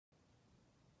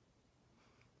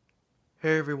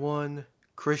Hey everyone,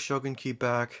 Chris Shogun Key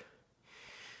back,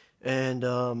 and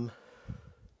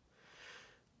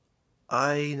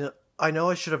I know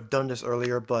I should have done this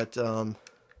earlier, but I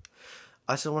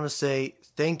just want to say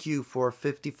thank you for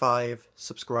 55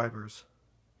 subscribers.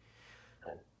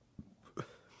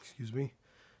 Excuse me.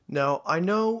 Now I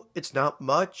know it's not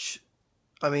much.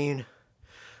 I mean,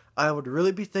 I would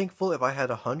really be thankful if I had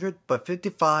 100, but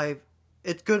 55,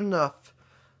 it's good enough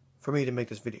for me to make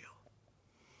this video.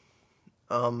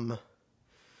 Um,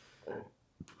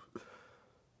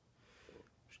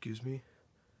 excuse me.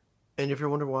 And if you're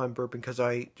wondering why I'm burping, because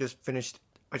I just finished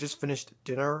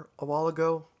dinner a while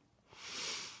ago.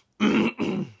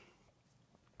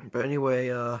 But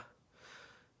anyway,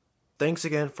 thanks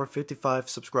again for 55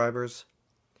 subscribers.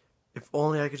 If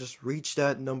only I could just reach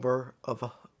that number of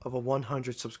a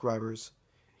 100 subscribers.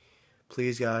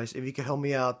 Please, guys, if you could help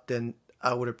me out, then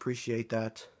I would appreciate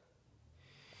that.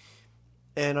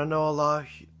 And I know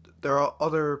there are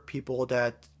other people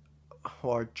that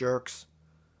are jerks,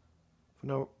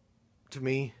 to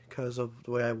me because of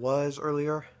the way I was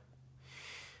earlier.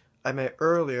 I meant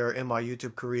earlier in my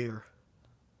YouTube career.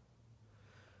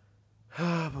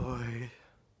 Ah, boy.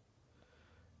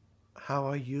 How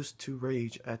I used to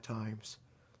rage at times.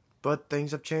 But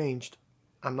things have changed.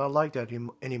 I'm not like that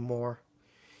anymore.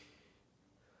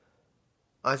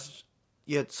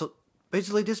 So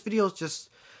basically this video is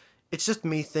it's just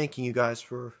me thanking you guys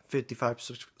for 55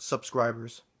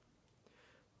 subscribers.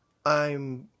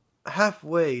 I'm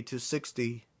halfway to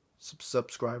 60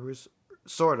 subscribers,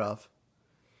 sort of.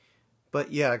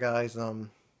 But yeah, guys,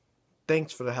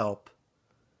 thanks for the help.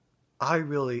 I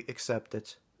really accept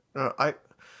it.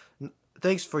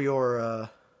 Thanks for your,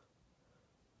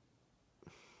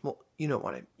 well,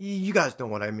 you guys know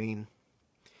what I mean.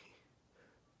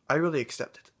 I really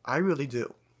accept it. I really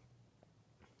do.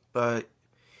 But,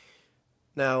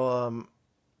 now,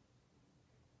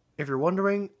 if you're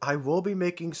wondering, I will be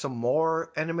making some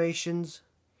more animations.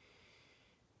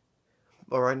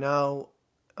 But right now,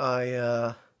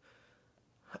 I'm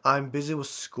busy with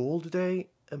school today,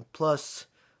 and plus,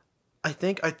 I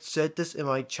think I said this in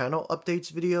my channel updates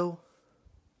video,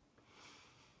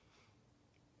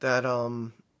 that,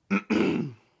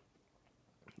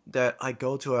 that I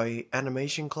go to a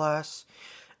animation class,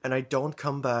 and I don't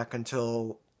come back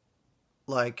until,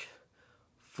 like,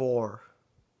 4.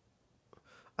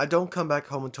 I don't come back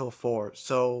home until 4,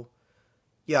 so,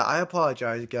 yeah, I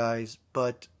apologize, guys,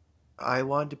 but I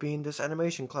wanted to be in this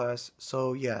animation class,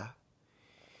 so yeah.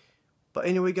 But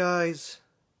anyway, guys,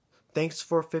 thanks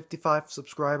for 55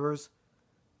 subscribers.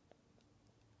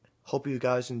 Hope you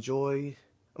guys enjoy.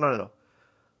 No.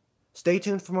 Stay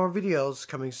tuned for more videos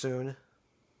coming soon.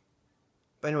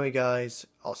 But anyway, guys,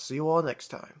 I'll see you all next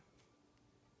time.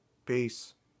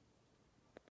 Peace.